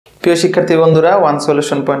প্রিয় শিক্ষার্থী বন্ধুরা, ওয়ান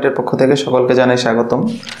সলিউশন পয়েন্টের পক্ষ থেকে সকলকে জানাই স্বাগতম।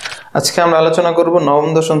 আজকে আমরা আলোচনা করব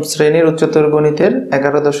নবম-দশম শ্রেণীর উচ্চতর গণিতের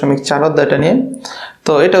 11.4 অধ্যায়টা নিয়ে।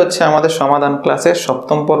 তো এটা হচ্ছে আমাদের সমাধান ক্লাসের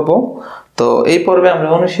 7ম পর্ব। তো এই পর্বে আমরা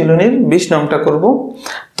অনুশীলনীর 20 নংটা করব।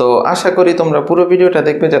 তো আশা করি তোমরা পুরো ভিডিওটা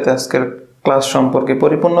দেখবে যাতে আজকের ক্লাস সম্পর্কে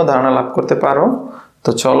পরিপূর্ণ ধারণা লাভ করতে পারো। তো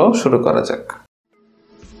চলো শুরু করা যাক।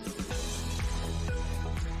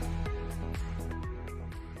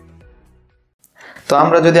 তো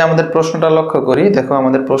আমরা যদি আমাদের প্রশ্নটা লক্ষ্য করি, দেখো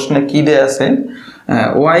আমাদের প্রশ্নে কি দেয়া আছে,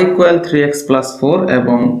 y = 3x + 4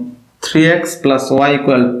 এবং 3x + y =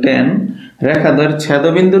 10 রেখাদ্বয়ের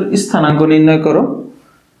ছেদবিন্দুর স্থানাঙ্ক নির্ণয় করো।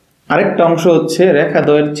 আরেকটা অংশ হচ্ছে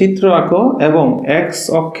রেখাদ্বয়ের চিত্র আঁকো এবং x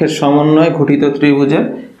অক্ষের সমন্বয়ে গঠিত ত্রিভুজের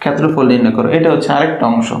ক্ষেত্রফল নির্ণয় করো। এটা হচ্ছে আরেকটা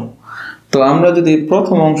অংশ। তো আমরা যদি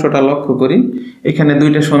প্রথম অংশটা লক্ষ্য করি, এখানে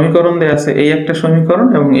দুইটা সমীকরণ দেয়া আছে, এই একটা সমীকরণ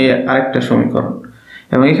এবং এই আরেকটা সমীকরণ,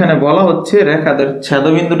 এবং এখানে বলা হচ্ছে রেখাদ্বয়ের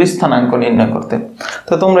ছেদবিন্দুর স্থানাঙ্ক নির্ণয় করতে।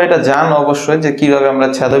 তো তোমরা এটা জানো অবশ্যই যে কিভাবে আমরা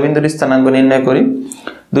ছেদবিন্দুর স্থানাঙ্ক নির্ণয় করি।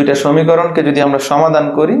 দুইটা সমীকরণকে যদি আমরা সমাধান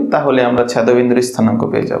করি তাহলে আমরা ছেদবিন্দুর স্থানাঙ্ক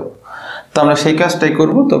পেয়ে যাব। তো আমরা সেই কাজটাই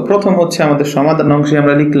করব। তো প্রথম হচ্ছে আমাদের সমাধান অংশে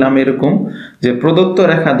আমরা লিখলাম এরকম যে প্রদত্ত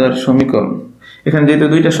রেখাদ্বয়ের সমীকরণ, এখানে যেহেতু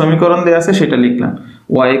দুইটা সমীকরণ দেওয়া আছে সেটা লিখলাম,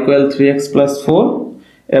 y = 3x + 4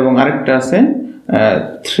 এবং আরেকটা আছে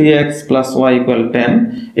 3x + y = 10।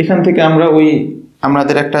 এখান থেকে আমরা ওই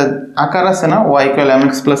আমাদের একটা আকার আছে না, y =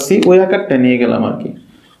 mx + c, ওই আকারটা নিয়ে গেলাম আর কি,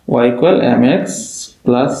 y = mx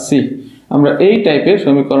 + c। আমরা এই টাইপের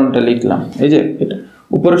সমীকরণটা লিখলাম, এই যে এটা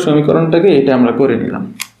উপরের সমীকরণটাকে এটা আমরা করে নিলাম।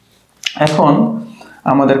 এখন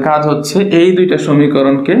আমাদের কাজ হচ্ছে এই দুইটা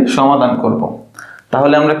সমীকরণকে সমাধান করব।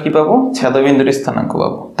 তাহলে আমরা কি পাবো? ছেদবিন্দুর স্থানাঙ্ক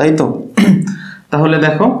পাবো, তাই তো? তাহলে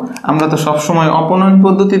দেখো, আমরা তো সব সময় অপনয়ন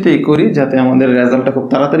পদ্ধতিতেই করি যাতে আমাদের রেজাল্টটা খুব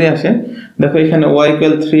তাড়াতাড়ি আসে। দেখো এখানে y =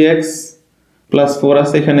 3x + 4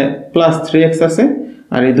 আছে, এখানে +3x আছে,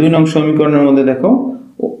 আর এই 2 নং সমীকরণের মধ্যে দেখো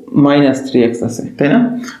 -3x আছে, তাই না?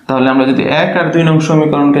 তাহলে আমরা যদি 1 আর 2 নং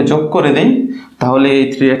সমীকরণকে যোগ করে দেই তাহলে এই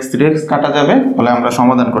 3x কাটা যাবে, ফলে আমরা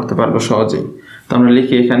সমাধান করতে পারবো সহজেই। তো আমরা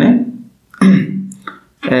লিখি এখানে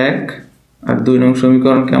 1 আর 2 নং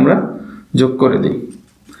সমীকরণকে আমরা যোগ করে দিই,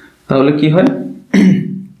 তাহলে কি হয়,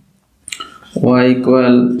 y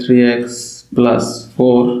 = 3x +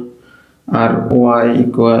 4 আর y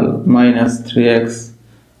 = -3x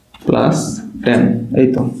 + 10, এই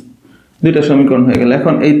তো দুইটা সমীকরণ হয়ে গেল।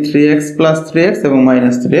 এখন এই 3x + 3x এবং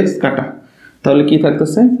 -3x কাটা, তাহলে কি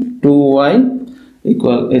থাকতেছে, 2y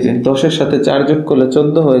 = এই যে 10 এর সাথে 4 যোগ করলে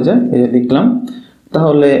 14 হয়ে যায়, এই যে লিখলাম।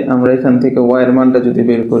 তাহলে আমরা এখান থেকে y এর মানটা যদি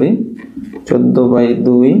বের করি,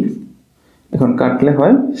 14/2 এখন কাটলে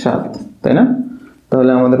হয় 7, তাই না?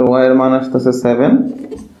 তাহলে আমাদের y এর মান আসতেছে 7।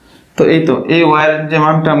 তো এই তো এই y এর যে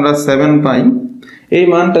মানটা আমরা 7 পাই, এই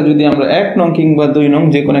মানটা যদি আমরা 1 নং কিংবা 2 নং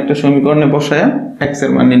যে কোনো একটা সমীকরণে বসায়া x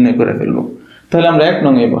এর মান নির্ণয় করে ফেলবো। তাহলে আমরা 1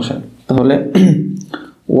 নং এ বসাই, তাহলে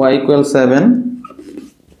y = 7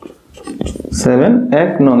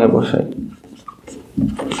 1 নং এ বসাই।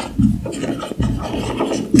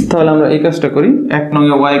 তাহলে আমরা এই কাজটা করি, 1 নং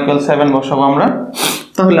এ y = 7 বসাবো আমরা।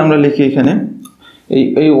 তাহলে আমরা লিখি এখানে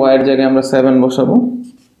এই y এর জায়গায় আমরা 7 বসাবো,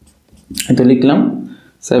 এটা লিখলাম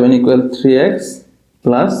 7 = 3x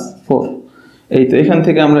 + 4। এই তো এখান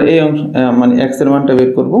থেকে আমরা এই অংশ মানে x এর মানটা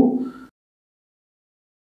বের করব,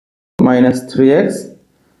 -3x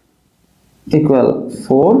 =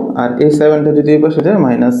 4, আর এই 7টা যদি এই পাশে যায়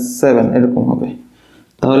 -7 এরকম হবে।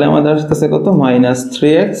 তাহলে আমাদের আসতেছে কত,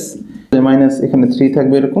 -3x, মাইনাস এখানে 3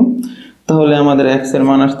 থাকবে এরকম। তাহলে আমাদের x এর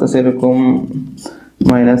মান আসতেছে এরকম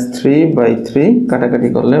 -3/3, কাটাকাটি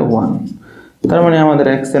করলে 1, তার মানে আমাদের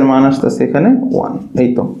x এর মান আসতেছে এখানে 1। এই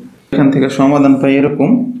তো এখান থেকে সমাধান পাই এরকম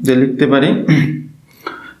যে লিখতে পারি।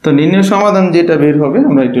 তো নির্ণয় সমাধান যেটা বের হবে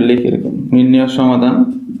আমরা একটু লিখি এরকম, নির্ণয় সমাধান,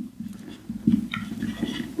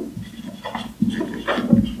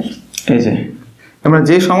 এই যে আমরা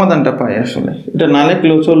যে সমাধানটা পাই আসলে এটা না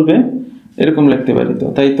লিখলেও চলবে, এরকম লিখতে পারি। তো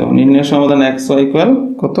তাই তো নির্ণয় সমাধান xy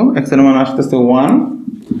 = কত, x এর মান আসতেছে 1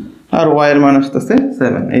 আর y এর মান আসতেছে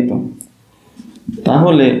 7। এই তো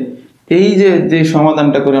তাহলে এই যে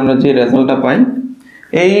সমাধানটা করে আমরা যে রেজাল্টটা পাই,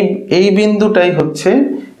 এই বিন্দুটাই হচ্ছে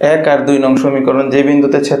 1 আর 2 নং সমীকরণ যে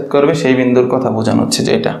বিন্দুতে ছেদ করবে সেই বিন্দুর কথা বোঝানো হচ্ছে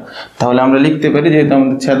যেটা। তাহলে আমরা লিখতে পারি, যেহেতু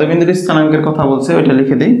আমাদের ছেদবিন্দুর স্থানাঙ্কের কথা বলছে ওইটা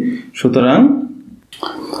লিখে দিই। সুতরাং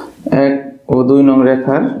 1 ও 2 নং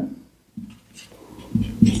রেখার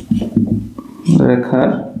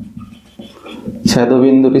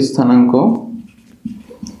ছেদবিন্দুর স্থানাঙ্ক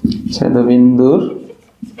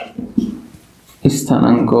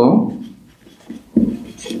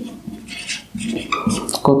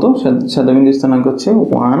কত, ছেদবিন্দুর স্থানাঙ্ক হচ্ছে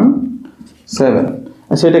 1, 7।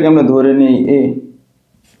 আচ্ছা এটাকে আমরা ধরে নিই a।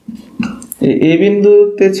 এই এ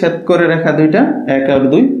বিন্দুতে ছেদ করে রেখা দুইটা 1 আর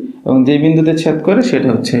 2 এবং যে বিন্দুতে ছেদ করে সেটা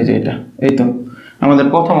হচ্ছে এই যে এটা। এই তো আমাদের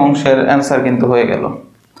প্রথম অংশের অ্যানসার কিন্তু হয়ে গেল।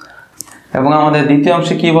 এবং আমাদের দ্বিতীয়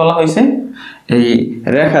অংশে কি বলা হয়েছে, এই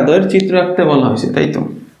রেখাদ্বয়ের চিত্র আঁকতে বলা হয়েছে, তাই তো।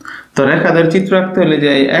 তো রেখাদ্বয়ের চিত্র আঁকতে হলে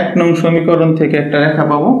যে 1 নং সমীকরণ থেকে একটা রেখা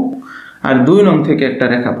পাবো আর 2 নং থেকে একটা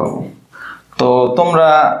রেখা পাবো। তো তোমরা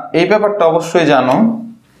এই ব্যাপারটা অবশ্যই জানো,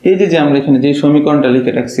 এই যে আমরা এখানে যে সমীকরণটা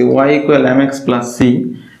লিখে রাখছি y = mx + c,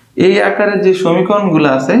 এই আকারের যে সমীকরণগুলো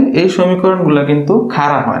আছে এই সমীকরণগুলো কিন্তু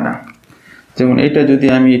খাড়া হয় না। যেমন এটা যদি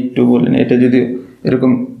আমি একটু বলেন, এটা যদি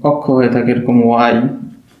এরকম অক্ষ হয়ে থাকে, এরকম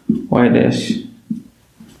y ড্যাশ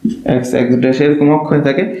x ড্যাশ এরকম অক্ষ হয়ে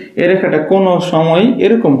থাকে, এই রেখাটা কোনো সময়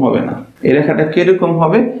এরকম হবে না। এই রেখাটা কিরকম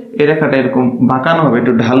হবে, এই রেখাটা এরকম বাঁকানো হবে,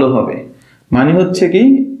 একটু ঢালু হবে। মানে হচ্ছে কি,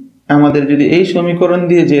 আমাদের যদি এই সমীকরণ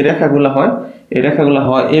দিয়ে যে রেখাগুলো হয়, এই রেখাগুলো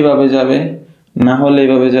হয় এভাবে যাবে, না হলে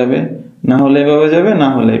এইভাবে যাবে, না হলে এইভাবে যাবে, না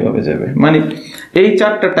হলে এইভাবে যাবে, মানে এই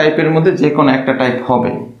 4টা টাইপের মধ্যে যে কোনো একটা টাইপ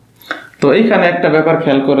হবে। তো এইখানে একটা ব্যাপার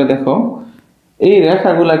খেয়াল করে দেখো, এই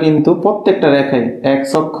রেখাগুলা কিন্তু প্রত্যেকটা রেখাই x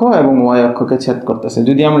অক্ষ এবং y অক্ষকে ছেদ করতেছে।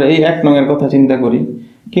 যদি আমরা এই 1 নং এর কথা চিন্তা করি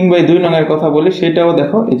কিংবা এই 2 নং এর কথা বলি, সেটাও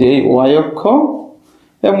দেখো এই যে এই y অক্ষ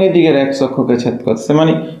এবং এদিকের x অক্ষকে ছেদ করতেছে।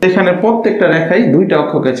 মানে এখানে প্রত্যেকটা রেখাই দুইটা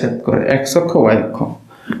অক্ষকে ছেদ করে, x অক্ষ y অক্ষ।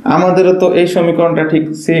 আমাদেরও তো এই সমীকরণটা ঠিক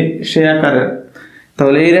সেই আকারের,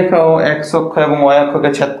 তাহলে এই রেখাও x অক্ষ এবং y অক্ষকে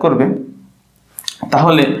ছেদ করবে।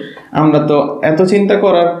 তাহলে আমরা তো এত চিন্তা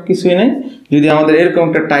করার কিছুই নাই। যদি আমাদের এরকম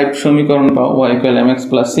একটা টাইপ সমীকরণ পাও y = mx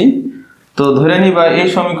 + c, তো ধরে নিবা এই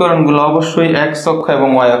সমীকরণগুলো অবশ্যই x অক্ষ এবং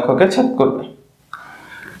y অক্ষকে ছেদ করবে,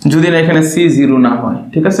 যদি না এখানে c 0 না হয়।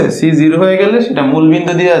 ঠিক আছে, c 0 হয়ে গেলে সেটা মূল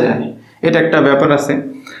বিন্দু দেওয়া যায়, এটা একটা ব্যাপার আছে।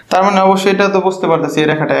 তার মানে অবশ্যই এটা তো বুঝতে পারতেছি এই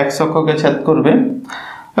রেখাটা x অক্ষকে ছেদ করবে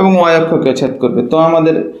এবং y অক্ষকে ছেদ করবে। তো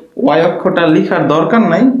আমাদের y অক্ষটা লেখার দরকার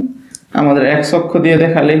নাই, আমাদের x অক্ষ দিয়ে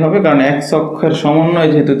দেখালেই হবে, কারণ x অক্ষের সমন্বয়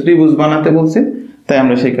যেহেতু ত্রিভুজ বানাতে বলছে, তাই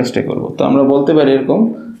আমরা সেই কাজটাই করব। তো আমরা বলতে পারি এরকম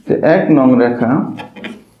যে 1 নং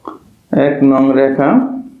রেখা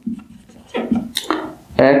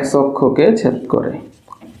x অক্ষকে ছেদ করে।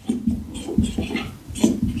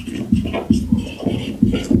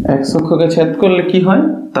 x অক্ষকে ছেদ করলে কি হয়,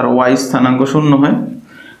 তার y স্থানাঙ্ক 0 হয়।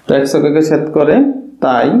 তো x অক্ষকে ছেদ করে,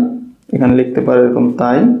 তাই এখানে লিখতে পারি এরকম,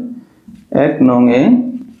 তাই 1 নং এ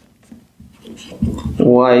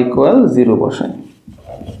y = 0 বসাই।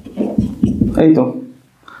 এই তো,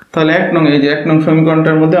 তাহলে 1 নং, এই যে 1 নং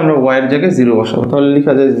সমীকরণটার মধ্যে আমরা y এর জায়গায় 0 বসাবো। তাহলে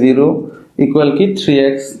লেখা যায় 0 = কি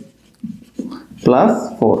 3x +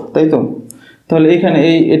 4, তাই তো। তাহলে এখানে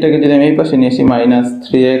এটাকে যদি আমি এই পাশে নিয়ে আসি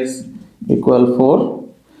 -3x = 4,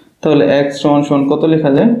 তাহলে x = কত লেখা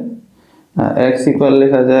যায়, x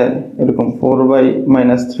লেখা যায় এরকম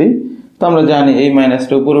 4/-3। তো আমরা জানি এই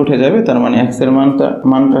মাইনাসটা উপরে উঠে যাবে, তার মানে x এর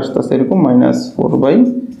মানটা আসছে এরকম -4/3।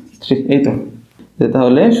 এই তো,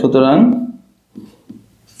 তাহলে সুতরাং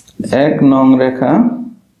 1 নং রেখা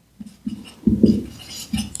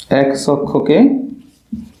x অক্ষকে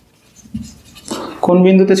কোন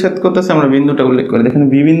বিন্দুতে ছেদ করতেছে আমরা বিন্দুটা উল্লেখ করি। দেখেন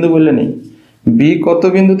b বিন্দু বললে নেই, b কত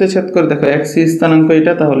বিন্দুতে ছেদ করে দেখো, x স্থানাঙ্ক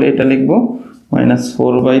এটা, তাহলে এটা লিখবো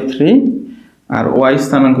 -4/3 আর y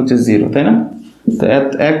স্থানাঙ্ক হচ্ছে 0, তাই না। তো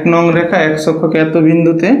 1 নং রেখা x অক্ষকে এত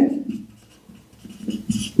বিন্দুতে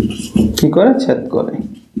কি করে ছেদ করে,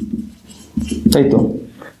 তাই তো।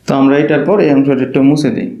 তো আমরা এটার পর এই অংশটা একটু মুছে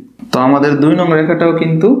দিই। তো আমাদের 2 নং রেখাটাও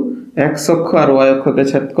কিন্তু x অক্ষ আর y অক্ষকে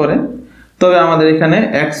ছেদ করে, তবে আমাদের এখানে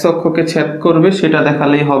x অক্ষকে ছেদ করবে সেটা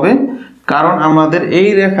দেখালেই হবে, কারণ আমাদের এই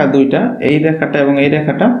রেখা দুইটা, এই রেখাটা এবং এই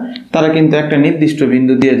রেখাটা, তারা কিন্তু একটা নির্দিষ্ট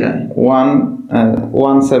বিন্দু দিয়ে যায়,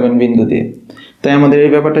 117 বিন্দু দিয়ে। তাই আমাদের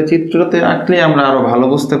এই ব্যাপারটা চিত্রতে আঁকলে আমরা আরো ভালো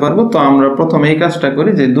বুঝতে পারবো। তো আমরা প্রথমে এই কাজটা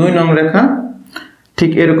করি যে 2 নং রেখা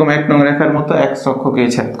ঠিক এরকম 1 নং রেখার মতো x অক্ষকে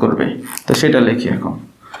ছেদ করবে। তো সেটা লিখি এখন,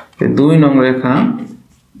 2 নং রেখা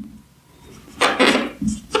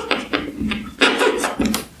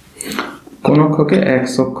কোন অক্ষকে, x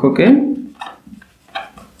অক্ষকে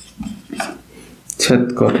ছেদ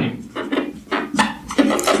করে।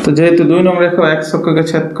 তো যেহেতু 2 নং রেখা x অক্ষকে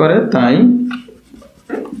ছেদ করে, তাই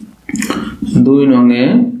 2 নং এ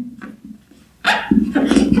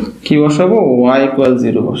কি বসাবো, y =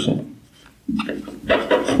 0 বসে।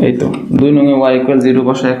 এই তো 2 নং এ y = 0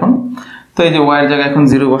 বসে এখন। তো এই যে y এর জায়গায় এখন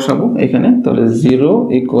 0 বসাবো এখানে, তাহলে 0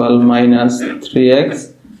 = -3x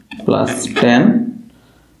 + 10,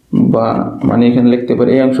 বা মানে এখানে লিখতে পারি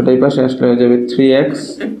এই অংশটা এই পাশে আসলে হয়ে যাবে 3x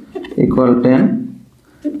 = 10।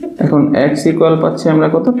 এখন x = পাচ্ছি আমরা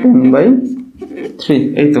কত, 10/3।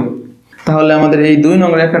 এই তো, তাহলে আমাদের এই 2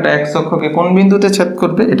 নং রেখাটা x অক্ষকে কোন বিন্দুতে ছেদ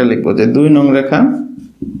করবে, এটা লিখবো যে 2 নং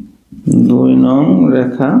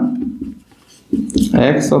রেখা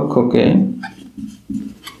x অক্ষকে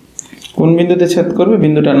কোন বিন্দুতে ছেদ করবে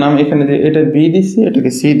বিন্দুটার নাম এখানে যে এটা বি দিছি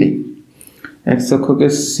এটাকে সি দিই x অক্ষকে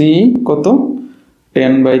সি কত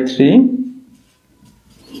 10/3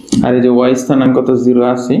 আর এই যে y স্থানাঙ্ক তো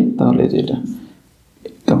 0 আছে তাহলে যেটা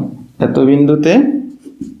তো এত বিন্দুতে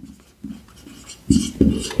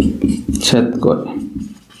ছেদ করে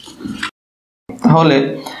তাহলে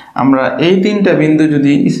আমরা এই তিনটা বিন্দু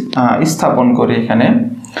যদি স্থাপন করি এখানে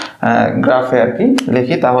গ্রাফে আর কি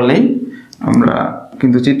লিখি তাহলেই আমরা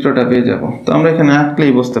কিন্তু চিত্রটা পেয়ে যাব তো আমরা এখানে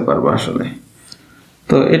আঁকলেই বুঝতে পারবো আসলে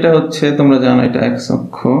তো এটা হচ্ছে তোমরা জানো এটা x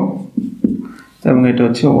অক্ষ এবং এটা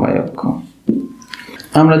হচ্ছে y অক্ষ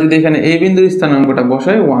আমরা যদি এখানে এই বিন্দুর স্থানাঙ্কটা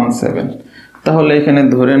বসাই 17 তাহলে এখানে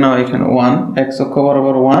ধরে নাও এখানে 1 x অক্ষ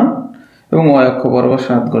বরাবর 1 এবং y অক্ষ বরাবর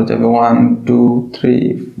 7 করে যাবে 1 2 3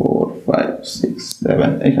 4 5 6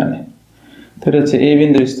 7 এখানে তো এটা হচ্ছে এই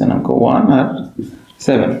বিন্দুর স্থানাঙ্ক 1 আর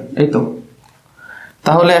 7 এই তো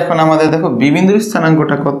তাহলে এখন আমাদের দেখো বি বিন্দুর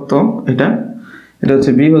স্থানাঙ্কটা কত এটা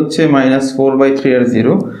হচ্ছে বি হচ্ছে -4/3 আর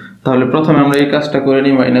 0 তাহলে প্রথমে আমরা এই কাজটা করে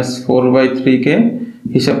নিই -4/3 কে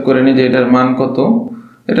হিসাব করে নিই যে এটার মান কত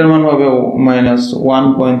এটার মান হবে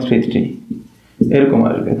 -1.33 এরকম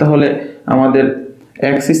আসবে তাহলে আমাদের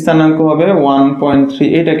x স্থানাঙ্ক হবে 1.3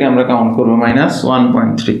 এটাকে আমরা কাউন্ট করব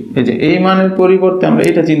 -1.3 এই যে এই মানের পরিবর্তে আমরা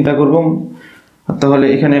এটা চিন্তা করব তাহলে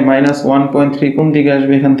এখানে -1.3 কোন দিকে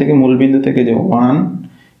আসবে এখান থেকে মূল বিন্দু থেকে যে 1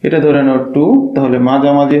 এটা ধরে নাও 2 তাহলে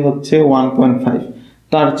মাঝামাঝি হচ্ছে 1.5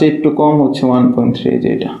 তার চেয়ে একটু কম হচ্ছে 1.3 যে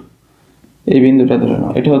এটা এই বিন্দুটা ধরে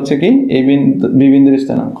নাও এটা হচ্ছে কি এই বিন্দু বি বিন্দুর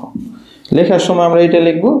স্থানাঙ্ক লেখার সময় আমরা এটা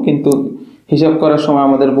লিখব কিন্তু হিসাব করার সময়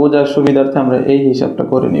আমাদের বোঝার সুবিধার্থে আমরা এই হিসাবটা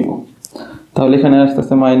করে নিব তাহলে এখানে আসছে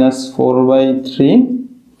 -4/3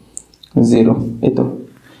 0 এই তো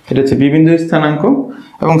এটা হচ্ছে বি বিন্দুর স্থানাঙ্ক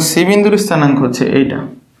এবং সি বিন্দুর স্থানাঙ্ক হচ্ছে এইটা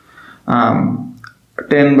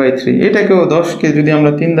 10/3 এটাকেও 10 কে যদি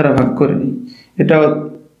আমরা 3 দ্বারা ভাগ করে নিই এটা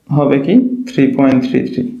হবে কি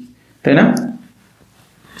 3.33 তাই না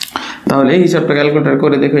তাহলে এই হিসাবটা ক্যালকুলেটর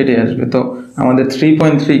করে দেখো এটাই আসবে তো আমাদের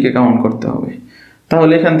 3.3 কে কাউন্ট করতে হবে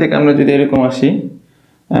তাহলে এখান থেকে আমরা যদি এরকম আসি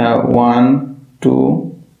 1 2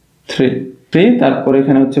 3 তারপর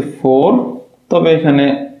এখানে হচ্ছে 4 তবে এখানে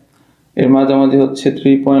এর মাঝামাঝি হচ্ছে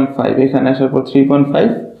 3.5 এখানে আসার পর 3.5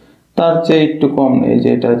 তার চেয়ে একটু কম নেই যে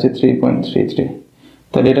এটা হচ্ছে 3.33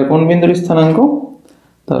 তাহলে এটা কোন বিন্দুর স্থানাঙ্ক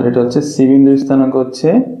তাহলে এটা হচ্ছে সি বিন্দুর স্থানাঙ্ক হচ্ছে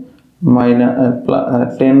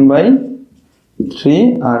 10/3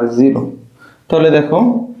 আর 0 তাহলে দেখো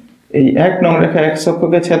এই 1 নং রেখা x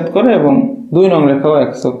অক্ষকে ছেদ করে এবং 2 নং রেখাও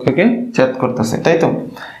x অক্ষকে ছেদ করতেছে তাই তো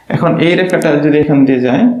এখন এই রেখাটা যদি এখান দিয়ে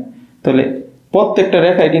যায় তাহলে প্রত্যেকটা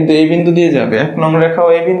রেখায় কিন্তু এই বিন্দু দিয়ে যাবে 1 নং রেখাও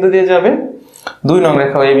এই বিন্দু দিয়ে যাবে 2 নং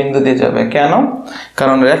রেখাও এই বিন্দু দিয়ে যাবে কেন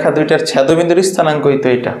কারণ রেখা দুইটার ছেদবিন্দুর স্থানাঙ্কই তো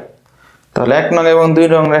এটা তাহলে 1 নং এবং 2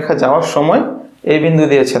 নং রেখা যাওয়ার সময় এই বিন্দু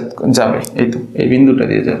দিয়ে ছেদ যাবে এই তো এই বিন্দুটা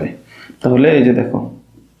দিয়ে যাবে তাহলে এই যে দেখো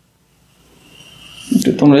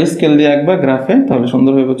তোমরা স্কেল দিয়ে আঁকবা গ্রাফে তাহলে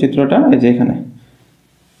সুন্দর হবে চিত্রটা এই যে এখানে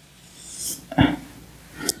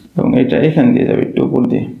এবং এটা এখান দিয়ে যাবে একটু উপর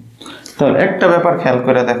দিয়ে তাহলে একটা ব্যাপার খেয়াল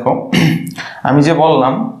করে দেখো আমি যে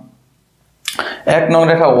বললাম 1 নং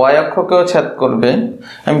রেখা y অক্ষকেও ছেদ করবে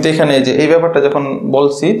আমি তো এখানে যে এই ব্যাপারটা যখন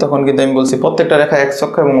বলছি তখন কিন্তু আমি বলছি প্রত্যেকটা রেখা x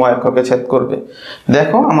অক্ষ এবং y অক্ষকে ছেদ করবে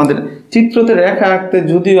দেখো আমাদের চিত্রতে রেখা আঁকতে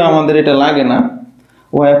যদিও আমাদের এটা লাগে না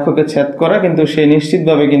y অক্ষকে ছেদ করা কিন্তু সেই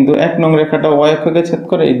নিশ্চিতভাবে কিন্তু 1 নং রেখাটাও y অক্ষকে ছেদ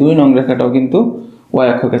করে এই 2 নং রেখাটাও কিন্তু y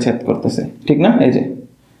অক্ষকে ছেদ করতেছে ঠিক না এই যে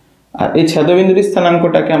আর এই ছেদবিন্দুর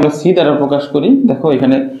স্থানাঙ্কটাকে আমরা c দ্বারা প্রকাশ করি দেখো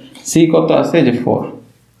এখানে c কত আছে যে 4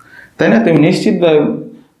 তাই না তুমি নিশ্চিতভাবে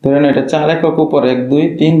ধরে নাও এটা 4 একক উপরে 1 2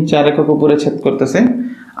 3 4 একক উপরে ছেদ করতেছে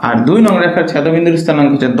আর 2 নং রেখার ছেদবিন্দুর স্থানাঙ্ক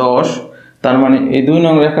হচ্ছে 10 তার মানে এই 2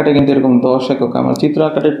 নং রেখাটা কিন্তু এরকম 10 একক আমার চিত্র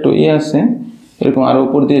আকারে একটু আছে এরকম আরো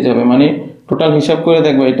উপর দিয়ে যাবে মানে টোটাল হিসাব করে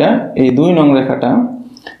দেখবো এটা এই 2 নং রেখাটা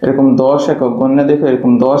এরকম 10 একক গণনা দেখো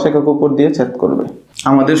এরকম 10 একক উপর দিয়ে ছেদ করবে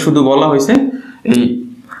আমাদের শুধু বলা হয়েছে এই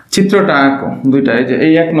চিত্রটা আঁকো দুইটা এই যে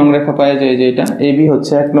এই 1 নং রেখা পায় যে এই যে এটা AB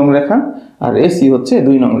হচ্ছে 1 নং রেখা আর AC হচ্ছে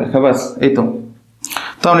 2 নং রেখা বাস এই তো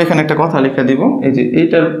আমরা এখানে একটা কথা লিখে দিব এই যে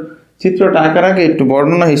এইটার চিত্রটা আঁকার আগে একটু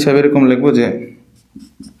বর্ণনা হিসাবে এরকম লিখবো যে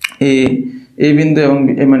এই বিন্দু এবং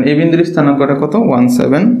মানে এই বিন্দুর স্থানাঙ্কটা কত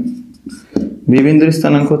 17 বি বিন্দুর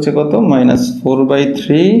স্থানাঙ্ক হচ্ছে কত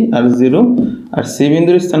 -4/3 আর 0 আর সি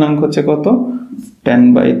বিন্দুর স্থানাঙ্ক হচ্ছে কত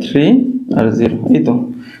 10/3 আর 0 এই তো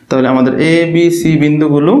তাহলে আমাদের এ বি সি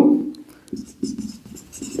বিন্দুগুলো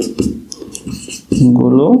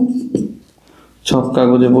ছক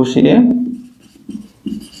কাগজে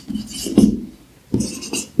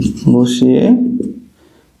বসিয়ে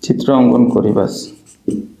চিত্র অঙ্কন করি বাস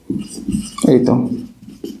এই তো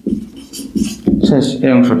শেষ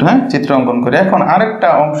এই অংশটা চিত্র অঙ্কন করে এখন আরেকটা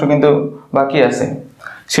অংশ কিন্তু বাকি আছে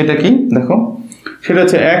সেটা কি দেখো, সেটা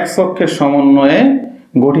হচ্ছে এক অক্ষের সমন্বয়ে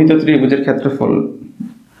গঠিত ত্রিভুজের ক্ষেত্রফল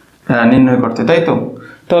নির্ণয় করতে, তাই তো।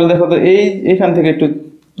 তাহলে দেখো তো এইখান থেকে একটু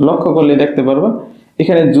লক্ষ্য করলে দেখতে পারবা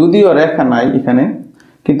এখানে যদিও রেখা নাই এখানে,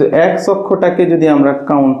 কিন্তু এক অক্ষটাকে যদি আমরা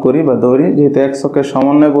কাউন্ট করি বা ধরি, যেহেতু এক অক্ষের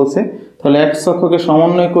সমন্বয় বলছে, তাহলে এক অক্ষকে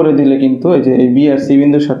সমন্বয় করে দিলে কিন্তু এই যে এই বি আর সি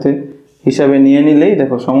বিন্দুর সাথে হিসাবে নিয়ে নিলেই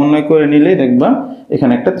দেখো, সমন্বয় করে নিলেই দেখবা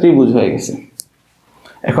এখানে একটা ত্রিভুজ হয়ে গেছে।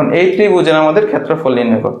 এখন এই ত্রিভুজের আমাদের ক্ষেত্রফল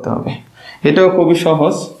নির্ণয় করতে হবে, এটাও খুবই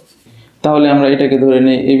সহজ। তাহলে আমরা এটাকে ধরে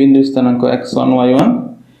নেই এই বিন্দুর স্থানাঙ্ক x1 y1,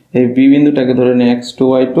 এই বি বিন্দুটাকে ধরে নেই x2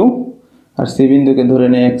 y2, আর সি বিন্দুকে ধরে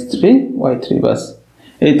নেই x3 y3, বাস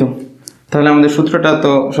এই তো। তাহলে আমাদের সূত্রটা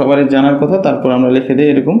তো সবারই জানার কথা, তারপর আমরা লিখে দিই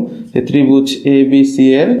এরকম যে ত্রিভুজ ABC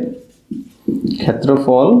এর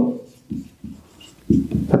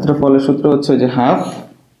ক্ষেত্রফলের সূত্র হচ্ছে যে হাফ,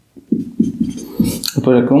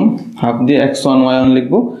 এরকম হাফ দিয়ে x1 y1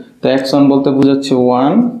 লিখবো। তো x1 বলতে বোঝাচ্ছে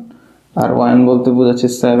 1 আর y1 বলতে বোঝাচ্ছে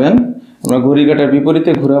 7। আমরা ঘড়ি কাঁটার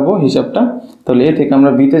বিপরীতে ঘোরাবো হিসাবটা। তাহলে এ থেকে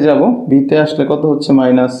আমরা বিতে যাব, বিতে আসলে কত হচ্ছে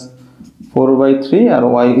 -4/3, আর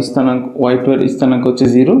y2 এর স্থানাঙ্ক হচ্ছে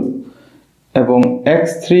 0, এবং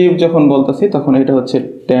x3 যখন বলতেছি তখন এটা হচ্ছে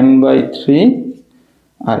 10/3,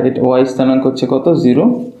 আর এটা y স্থানাঙ্ক হচ্ছে কত 0,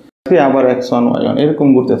 আবার x1 y1 এরকম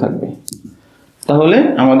ঘুরতে থাকবে। তাহলে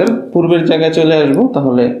আমাদের পূর্বের জায়গায় চলে আসবো,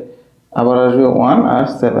 তাহলে আবার আসবে 1 আর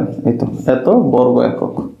 7, এই তো এত বর্গ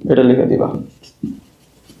একক, এটা লিখে দিবা,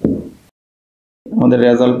 আমাদের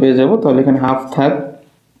রেজাল্ট পেয়ে যাব। তাহলে এখানে হাফ থাক,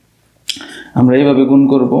 আমরা এইভাবে গুণ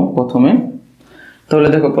করব প্রথমে। তাহলে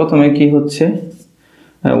দেখো প্রথমে কি হচ্ছে,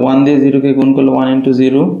 1 দিয়ে 0 কে গুণ করলে 1 ×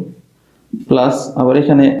 0 প্লাস, আবার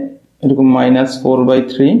এখানে এরকম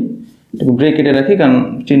 -4/3, ব্র্যাকেটে রাখি কারণ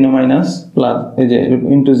চিহ্ন মাইনাস, প্লাস এই যে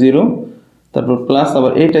ইনটু 0, তারপর প্লাস,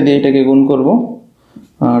 আবার এইটা দিয়ে এটাকে গুণ করব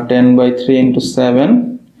 10/3 × 7।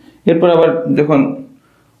 এরপর আবার যখন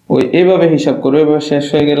ওই এইভাবে হিসাব করবো, এভাবে শেষ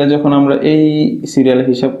হয়ে গেলে যখন আমরা এই সিরিয়ালে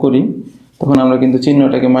হিসাব করি তখন আমরা কিন্তু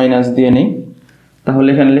চিহ্নটাকে মাইনাস দিয়ে নিই। তাহলে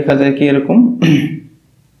এখানে লেখা যায় কি এরকম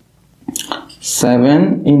 7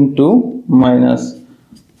 ×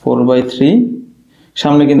 -4/3,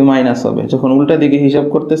 সামনে কিন্তু মাইনাস হবে, যখন উল্টা দিকে হিসাব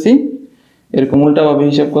করতেছি, এরকম উল্টাভাবে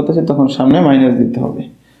হিসাব করতেছি তখন সামনে মাইনাস দিতে হবে,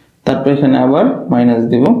 তারপর এখানে আবার মাইনাস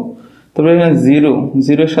দিব, তারপর এখানে 0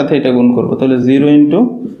 এর সাথে এটা গুণ করব, তাহলে 0 ×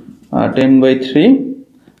 10/3,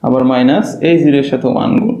 আবার মাইনাস এই 0 এর সাথে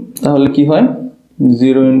 1 গুণ, তাহলে কি হয়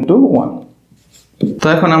 0 × 1। তো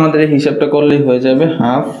এখন আমাদের এই হিসাবটা করলেই হয়ে যাবে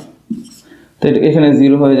হাফ, তো এখানে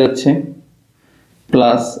 0 হয়ে যাচ্ছে,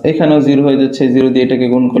 প্লাস এখানেও 0 হয়ে যাচ্ছে, 0 দিয়ে এটাকে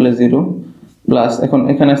গুণ করলে 0, প্লাস এখন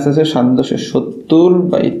এখানে আসতেছে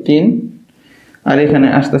 7/70/3, আর এখানে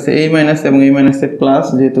আসতেছে এই মাইনাস এবং এই মাইনাসে প্লাস,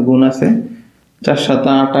 যেহেতু গুণ আছে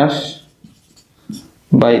 4/7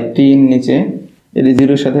 নিচে, এই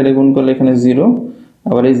 0 এর সাথে এটা গুণ করলে এখানে 0,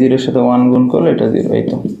 আবার এই 0 এর সাথে 1 গুণ করলে এটা 0, এই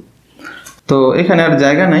তো। তো এখানে আর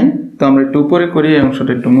জায়গা নাই, তো আমরা একটু উপরে করি, এই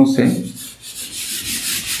অংশটা একটু মুছে।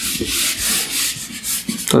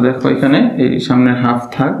 তো দেখো এখানে এই সামনে হাফ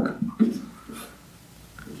থাক,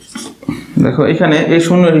 দেখো এখানে এই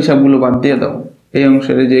শূন্যের হিসাবগুলো বাদ দিয়ে দাও, এই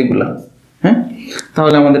অংশের যেগুলা, হ্যাঁ,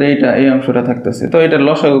 তাহলে আমাদের এই অংশটা থাকতেছে। তো এটা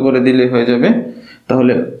লসাগু করে দিলে হয়ে যাবে।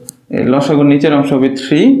 তাহলে এই লসাগুর নিচের অংশ হবে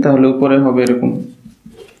 3, তাহলে উপরে হবে এরকম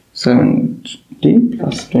 70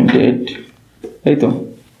 + 28, এই তো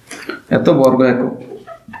এত বর্গ একক।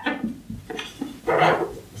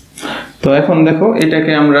 তো এখন দেখো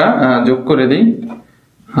এটাকে আমরা যোগ করে দিই,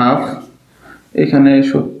 হাফ, এখানে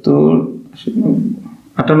 70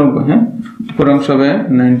 98, হ্যাঁ, উপর অংশ হবে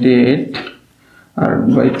 98 আর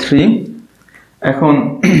 /3। এখন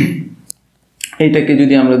এইটাকে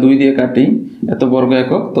যদি আমরা 2 দিয়ে কাটি, এত বর্গ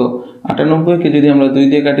একক, তো 98 কে যদি আমরা 2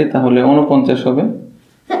 দিয়ে কাটি তাহলে 49 হবে,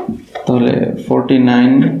 তাহলে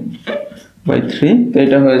 49/3, তো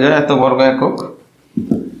এটা হয়ে যায় এত বর্গ একক।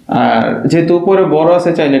 আর যেহেতু উপরে বড়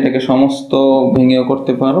আছে, চাইলে এটাকে সমস্ত ভেঙেও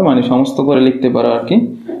করতে পারো, মানে সমস্ত করে লিখতে পারো আর কি।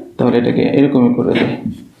 তাহলে এটাকে এরকমই করে দিই,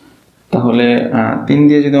 তাহলে 3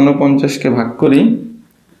 দিয়ে যদি 49 কে ভাগ করি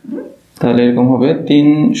তাহলে এরকম হবে 3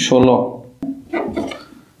 16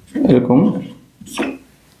 এরকম,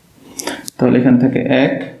 তাহলে এখান থেকে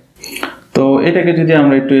 1। তো এটাকে যদি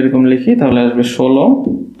আমরা একটু এরকম লিখি তাহলে আসবে 16,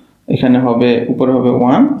 এখানে হবে উপরে হবে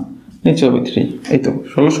 1, নিচে হবে 3, এই তো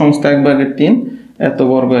 16 সমস্ত 1/3 এত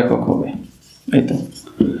বর্গ একক হবে, এই তো।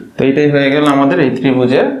 তো এটাই হয়ে গেল আমাদের এই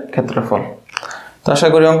ত্রিভুজের ক্ষেত্রফল। তো আশা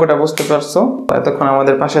করি অঙ্কটা বুঝতে পারছো। এতক্ষণ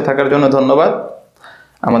আমাদের পাশে থাকার জন্য ধন্যবাদ।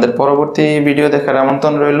 আমাদের পরবর্তী ভিডিও দেখার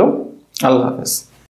আমন্ত্রণ রইল। আল্লাহ হাফেজ।